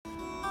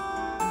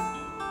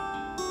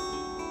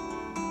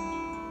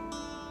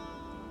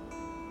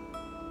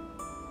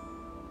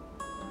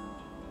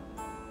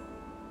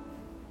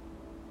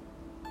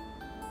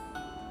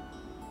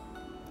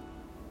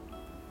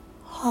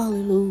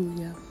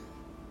Hallelujah.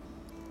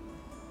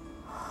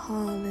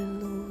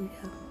 Hallelujah.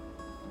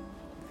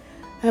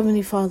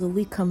 Heavenly Father,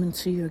 we come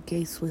into your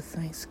gates with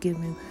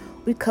thanksgiving.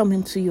 We come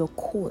into your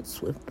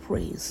courts with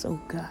praise, oh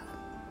God.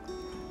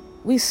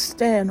 We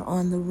stand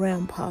on the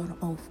rampart,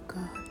 oh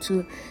God,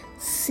 to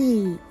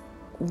see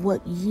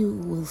what you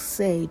will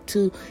say,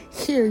 to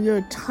hear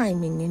your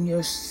timing and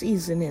your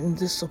season in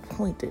this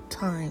appointed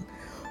time.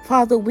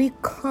 Father, we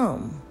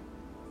come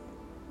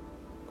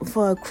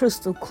for a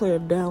crystal clear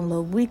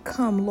download. We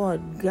come,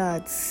 Lord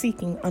God,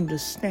 seeking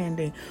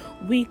understanding.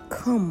 We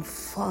come,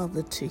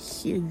 Father, to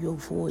hear your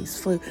voice.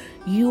 For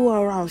you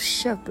are our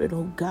shepherd,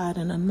 oh God,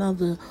 and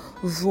another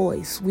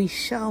voice we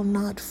shall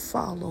not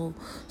follow.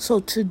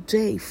 So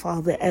today,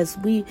 Father, as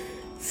we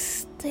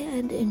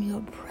stand in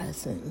your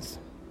presence,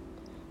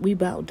 we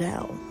bow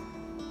down.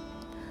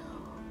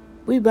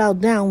 We bow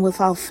down with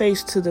our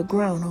face to the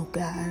ground, oh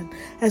God,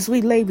 as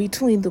we lay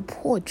between the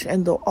porch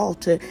and the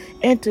altar,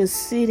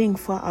 interceding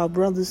for our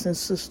brothers and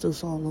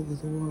sisters all over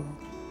the world.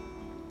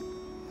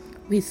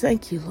 We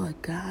thank you,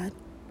 Lord God,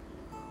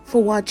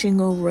 for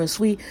watching over us.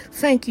 We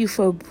thank you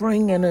for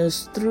bringing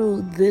us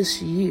through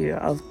this year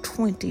of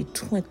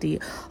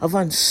 2020, of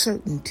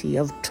uncertainty,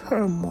 of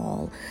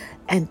turmoil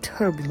and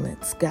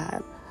turbulence,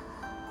 God,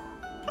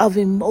 of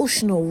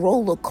emotional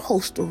roller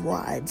coaster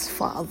rides,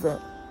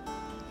 Father.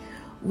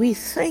 We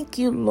thank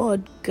you,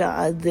 Lord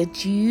God,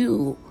 that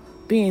you,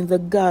 being the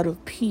God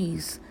of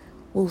peace,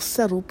 will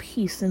settle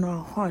peace in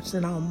our hearts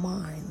and our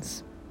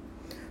minds.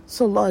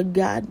 So, Lord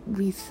God,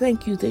 we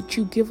thank you that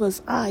you give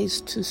us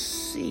eyes to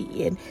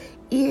see and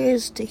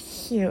ears to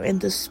hear in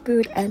the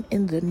spirit and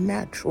in the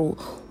natural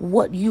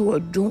what you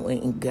are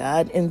doing,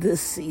 God, in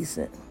this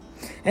season.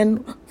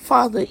 And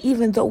Father,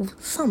 even though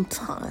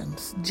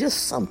sometimes, just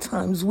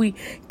sometimes, we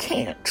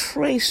can't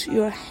trace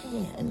your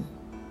hand,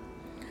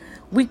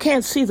 we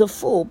can't see the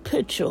full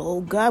picture,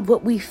 oh God,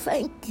 but we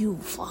thank you,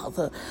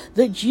 Father,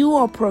 that you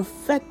are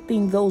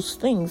perfecting those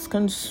things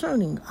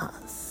concerning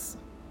us,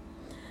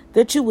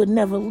 that you would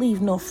never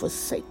leave nor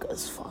forsake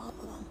us,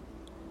 Father.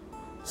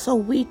 So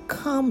we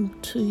come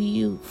to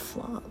you,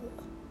 Father.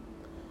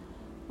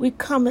 We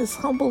come as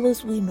humble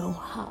as we know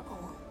how.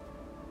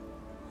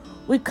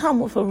 We come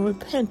with a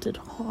repentant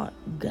heart,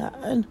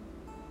 God.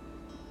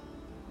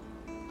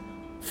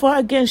 For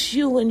against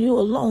you and you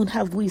alone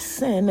have we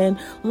sinned. And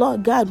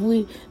Lord God,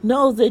 we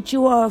know that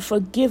you are a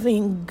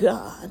forgiving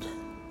God.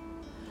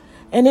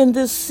 And in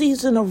this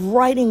season of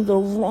righting the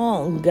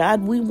wrong,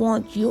 God, we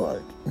want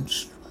your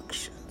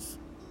instructions.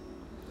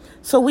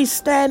 So we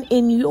stand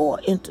in your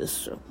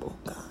intercircle,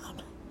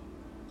 God.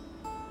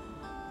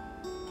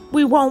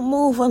 We won't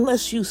move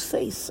unless you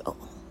say so.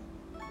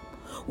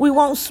 We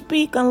won't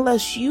speak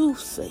unless you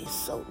say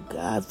so,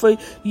 God. For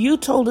you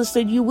told us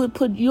that you would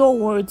put your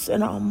words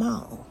in our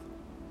mouth.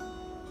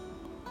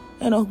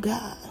 And oh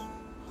God,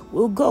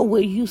 we'll go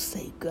where you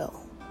say go.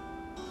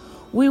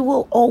 We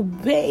will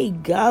obey,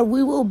 God.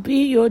 We will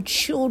be your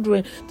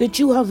children that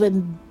you have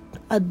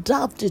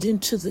adopted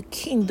into the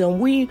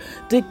kingdom. We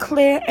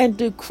declare and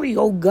decree,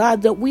 oh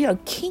God, that we are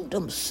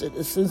kingdom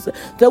citizens,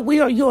 that we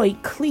are your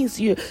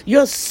ecclesia,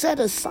 your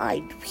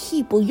set-aside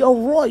people, your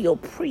royal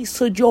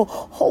priesthood, your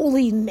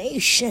holy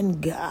nation,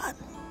 God.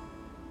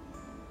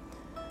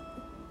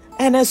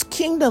 And as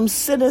kingdom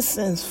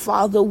citizens,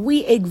 Father,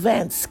 we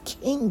advance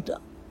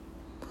kingdom.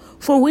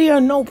 For we are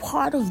no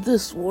part of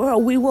this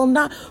world. We will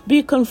not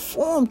be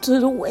conformed to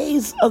the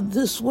ways of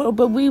this world,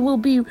 but we will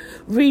be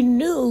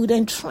renewed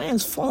and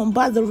transformed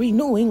by the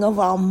renewing of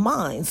our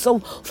minds. So,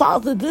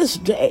 Father, this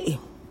day,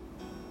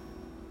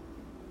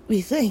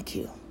 we thank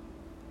you.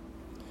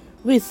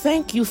 We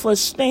thank you for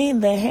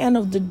staying the hand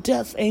of the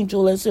death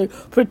angel as it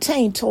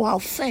pertains to our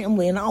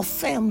family and our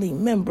family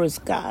members,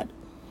 God.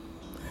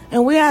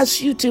 And we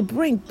ask you to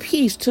bring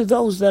peace to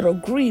those that are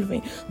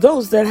grieving,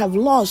 those that have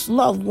lost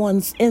loved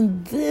ones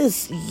in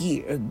this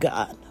year,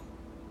 God.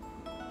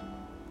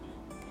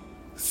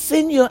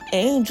 Send your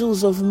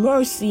angels of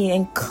mercy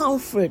and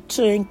comfort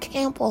to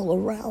encamp all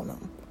around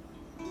them.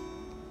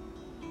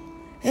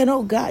 And,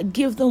 oh God,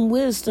 give them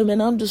wisdom and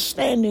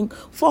understanding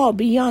far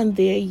beyond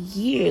their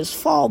years,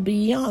 far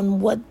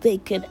beyond what they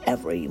could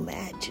ever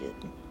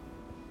imagine.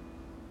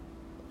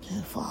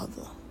 And,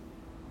 Father,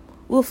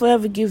 we'll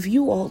forever give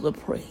you all the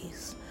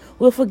praise.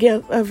 We'll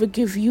forever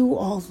give you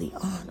all the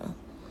honor.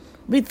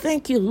 We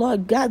thank you,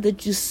 Lord God,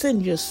 that you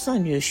send your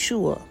son,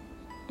 Yeshua,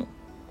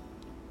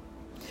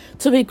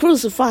 to be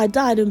crucified,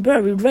 died, and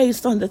buried,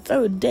 raised on the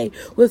third day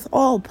with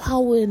all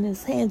power in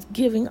his hands,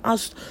 giving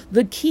us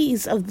the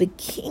keys of the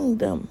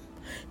kingdom.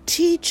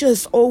 Teach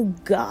us, oh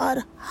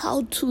God,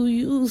 how to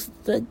use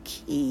the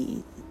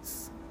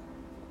keys.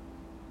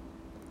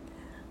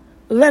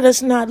 Let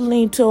us not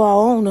lean to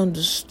our own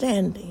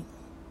understanding,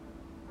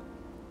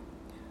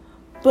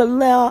 but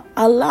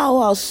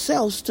allow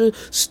ourselves to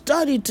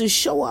study to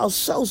show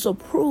ourselves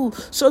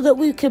approved so that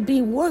we can be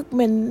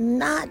workmen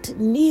not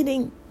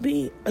needing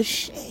be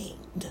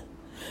ashamed.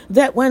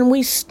 That when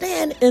we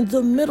stand in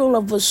the middle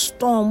of a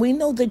storm, we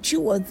know that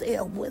you are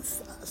there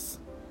with us.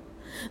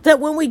 That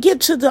when we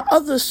get to the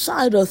other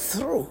side or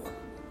through,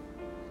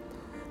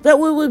 that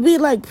we would be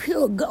like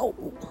pure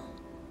gold,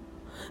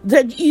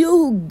 that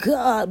you,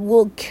 God,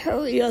 will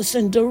carry us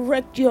and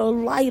direct your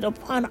light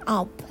upon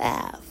our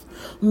path.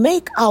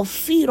 Make our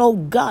feet, oh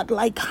God,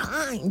 like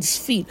hinds'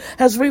 feet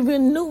as we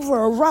maneuver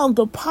around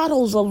the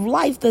potholes of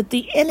life that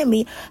the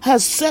enemy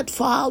has set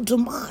for our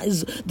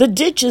demise, the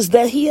ditches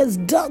that he has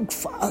dug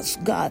for us,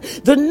 God,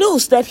 the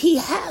noose that he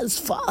has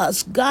for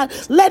us, God.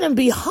 Let him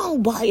be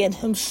hung by it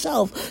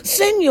himself.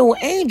 Send your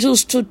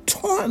angels to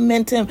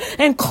torment him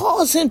and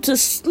cause him to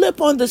slip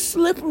on the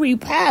slippery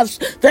paths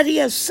that he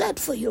has set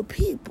for your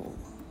people.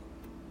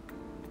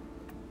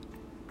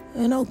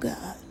 And oh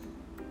God,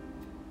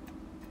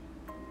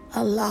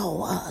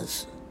 allow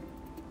us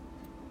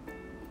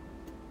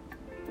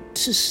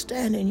to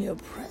stand in your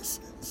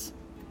presence.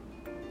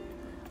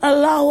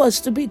 Allow us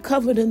to be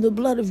covered in the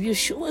blood of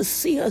Yeshua.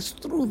 See us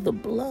through the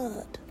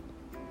blood.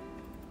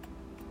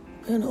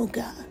 And oh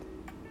God,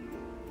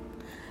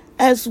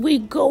 as we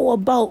go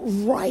about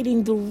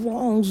righting the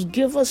wrongs,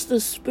 give us the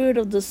spirit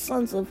of the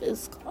sons of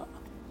Issachar,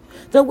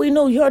 that we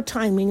know your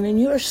timing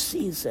and your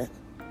season.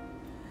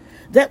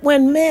 That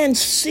when man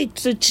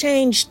seeks to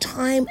change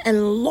time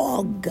and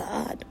law,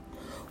 God,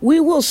 we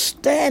will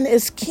stand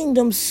as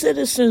kingdom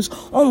citizens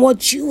on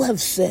what you have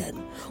said.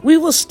 We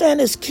will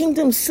stand as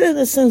kingdom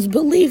citizens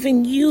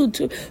believing you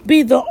to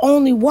be the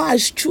only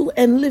wise, true,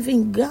 and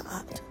living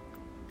God.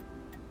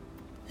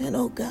 And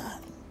oh God,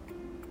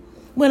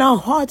 when our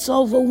hearts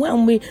are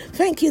overwhelmed, we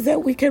thank you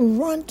that we can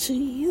run to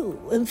you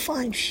and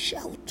find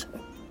shelter.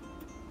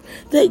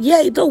 That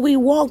yea, though we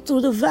walk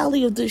through the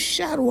valley of the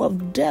shadow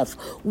of death,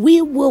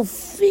 we will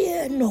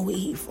fear no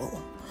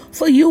evil.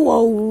 For you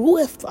are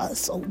with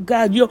us, oh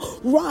God. Your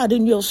rod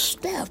and your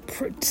staff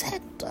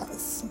protect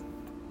us.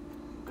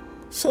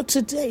 So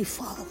today,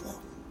 Father,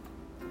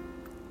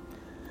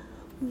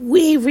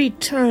 we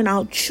return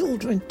our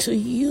children to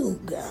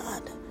you,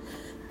 God.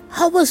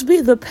 Help us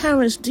be the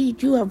parents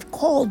that you have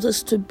called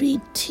us to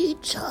be.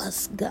 Teach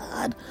us,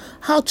 God,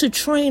 how to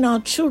train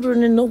our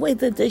children in the way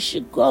that they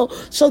should go,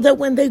 so that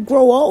when they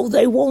grow old,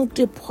 they won't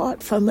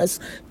depart from us.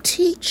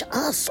 Teach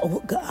us,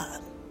 oh God.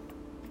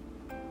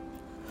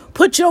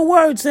 Put your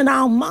words in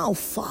our mouth,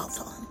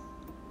 Father.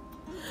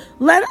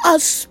 Let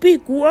us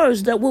speak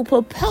words that will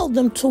propel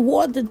them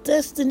toward the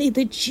destiny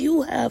that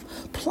you have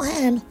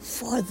planned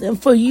for them.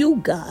 For you,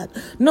 God,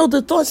 know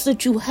the thoughts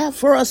that you have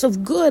for us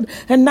of good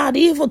and not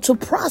evil, to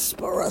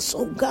prosper us,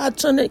 oh God,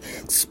 to an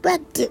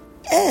expected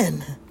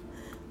end.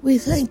 We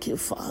thank you,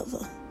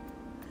 Father,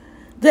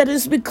 that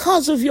it's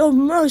because of your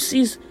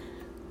mercies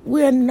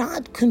we're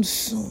not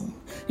consumed.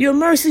 Your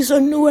mercies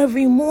are new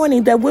every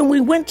morning, that when we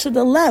went to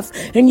the left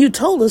and you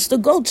told us to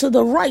go to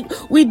the right,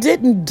 we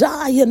didn't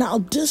die in our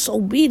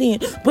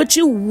disobedience, but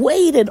you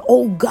waited,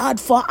 oh God,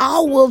 for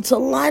our will to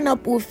line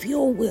up with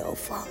your will,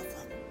 Father.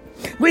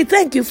 We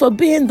thank you for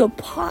being the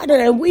potter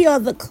and we are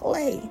the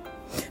clay.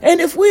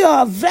 And if we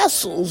are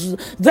vessels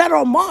that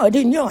are marred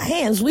in your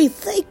hands, we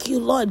thank you,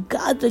 Lord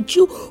God, that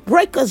you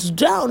break us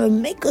down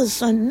and make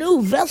us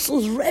anew,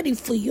 vessels ready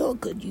for your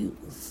good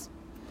use.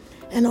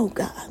 And oh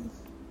God,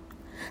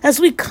 as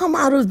we come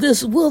out of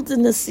this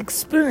wilderness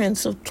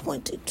experience of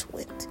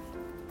 2020,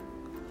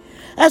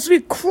 as we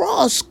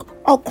cross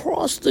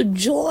across the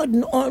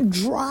Jordan on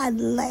dry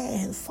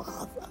land,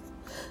 Father,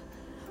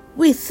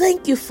 we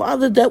thank you,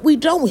 Father, that we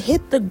don't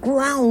hit the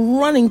ground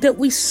running, that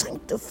we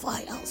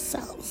sanctify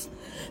ourselves,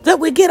 that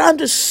we get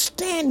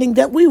understanding,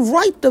 that we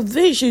write the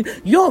vision,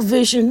 your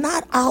vision,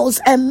 not ours,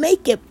 and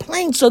make it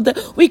plain so that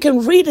we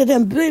can read it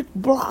in big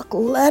block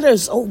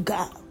letters, oh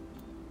God.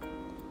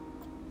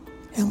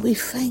 And we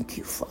thank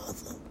you,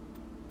 Father,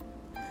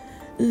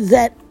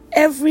 that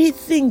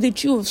everything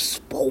that you have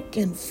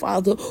spoken,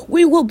 Father,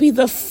 we will be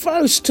the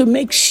first to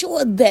make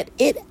sure that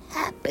it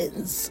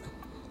happens.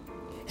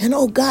 And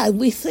oh God,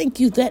 we thank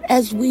you that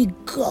as we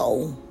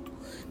go,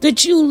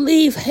 that you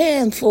leave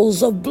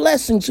handfuls of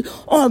blessings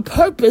on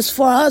purpose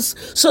for us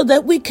so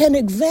that we can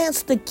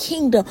advance the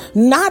kingdom,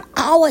 not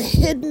our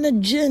hidden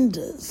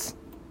agendas.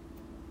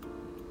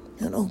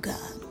 And oh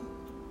God,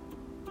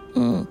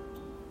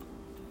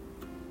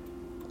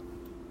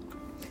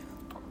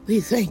 we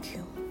thank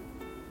you.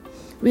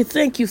 We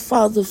thank you,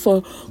 Father,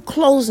 for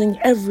closing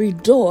every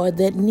door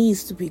that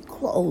needs to be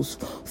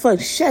closed, for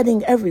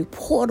shedding every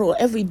portal,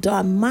 every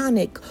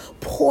demonic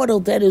portal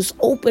that is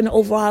open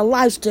over our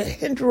lives to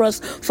hinder us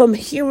from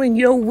hearing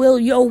your will,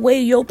 your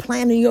way, your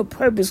plan, and your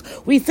purpose.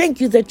 We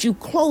thank you that you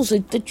close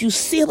it, that you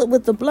seal it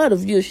with the blood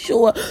of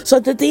Yeshua, so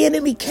that the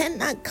enemy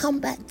cannot come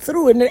back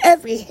through, and that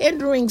every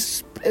hindering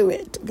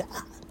spirit,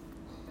 God,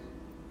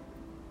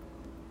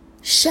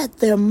 shut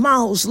their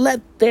mouths,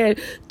 let their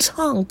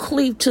tongue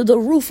cleave to the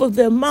roof of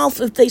their mouth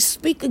if they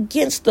speak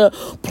against the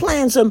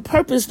plans and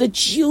purpose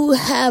that you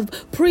have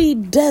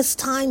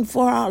predestined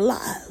for our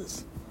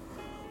lives.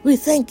 We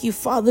thank you,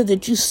 Father,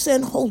 that you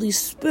send Holy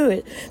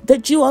Spirit,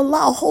 that you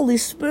allow Holy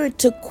Spirit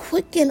to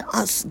quicken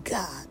us,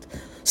 God,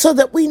 so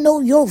that we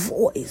know your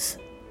voice,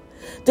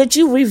 that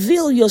you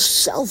reveal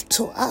yourself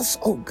to us,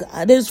 oh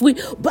God, as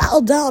we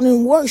bow down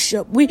and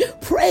worship, we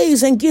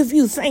praise and give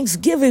you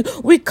thanksgiving.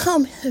 We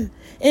come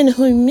in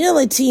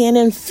humility and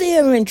in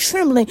fear and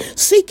trembling,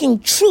 seeking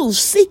truth,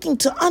 seeking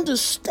to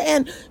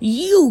understand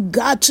you,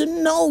 God, to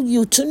know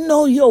you, to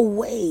know your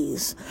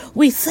ways.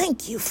 We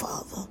thank you,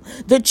 Father,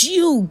 that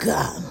you,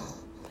 God,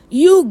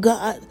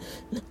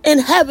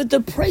 inhabit the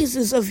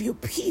praises of your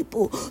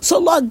people. So,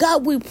 Lord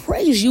God, we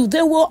praise you.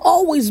 There will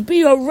always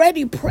be a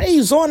ready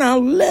praise on our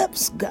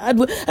lips,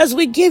 God, as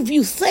we give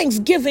you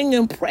thanksgiving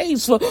and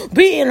praise for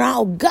being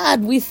our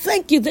God. We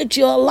thank you that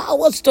you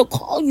allow us to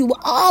call you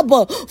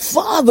Abba,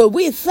 Father.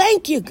 We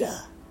thank you,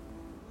 God.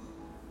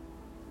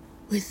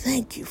 We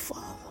thank you,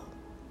 Father.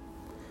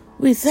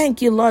 We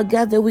thank you, Lord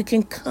God, that we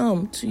can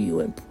come to you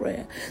in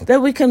prayer,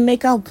 that we can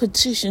make our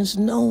petitions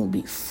known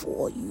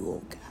before you,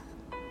 oh God.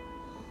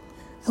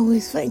 And we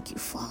thank you,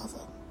 Father.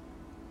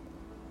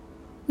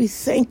 We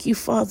thank you,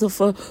 Father,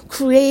 for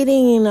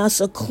creating in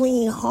us a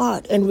clean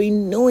heart and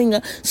renewing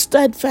a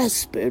steadfast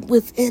spirit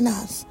within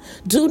us.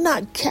 Do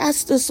not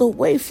cast us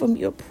away from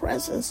your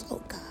presence,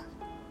 oh God.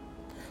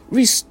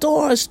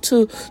 Restore us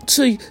to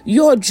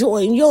your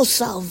joy and your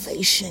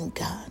salvation,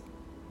 God.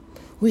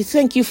 We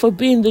thank you for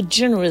being the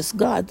generous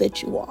God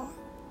that you are.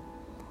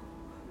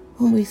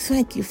 And we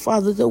thank you,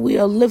 Father, that we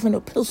are living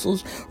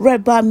epistles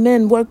read by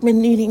men,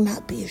 workmen needing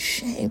not be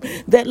ashamed.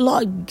 That,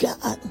 Lord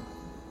God,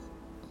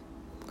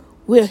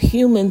 we're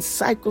human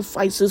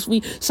sacrifices.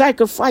 We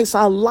sacrifice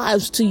our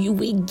lives to you.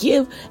 We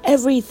give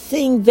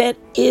everything that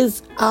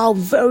is our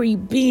very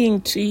being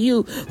to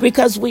you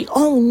because we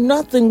own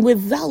nothing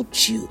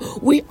without you.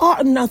 We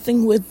are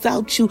nothing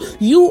without you.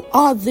 You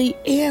are the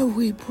air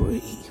we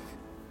breathe.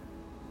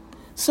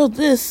 So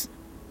this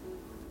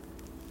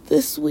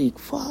week,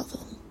 Father,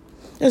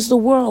 as the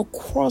world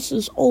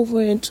crosses over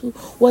into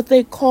what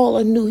they call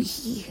a new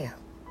year,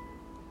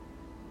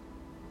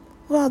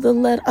 Father,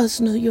 let us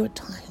know your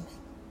timing.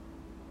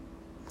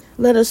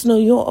 Let us know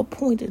your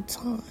appointed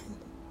time.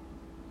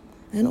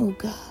 And, oh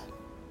God,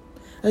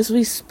 as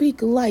we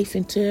speak life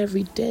into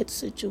every dead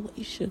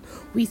situation,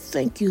 we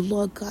thank you,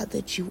 Lord God,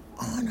 that you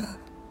honor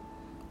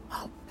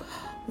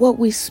what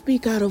we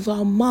speak out of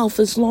our mouth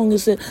as long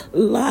as it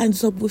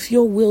lines up with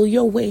your will,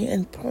 your way,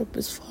 and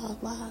purpose for our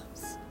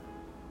lives.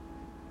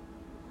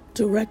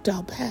 Direct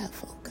our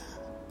path, oh God.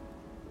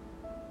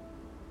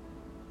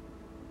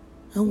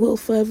 And we'll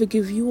forever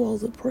give you all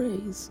the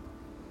praise.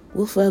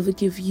 We'll forever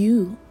give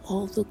you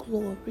all the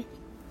glory.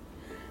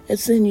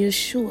 It's in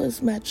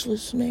Yeshua's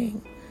matchless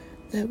name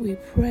that we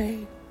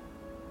pray.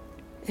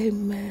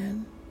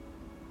 Amen.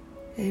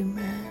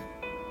 Amen.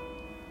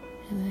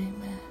 And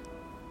amen.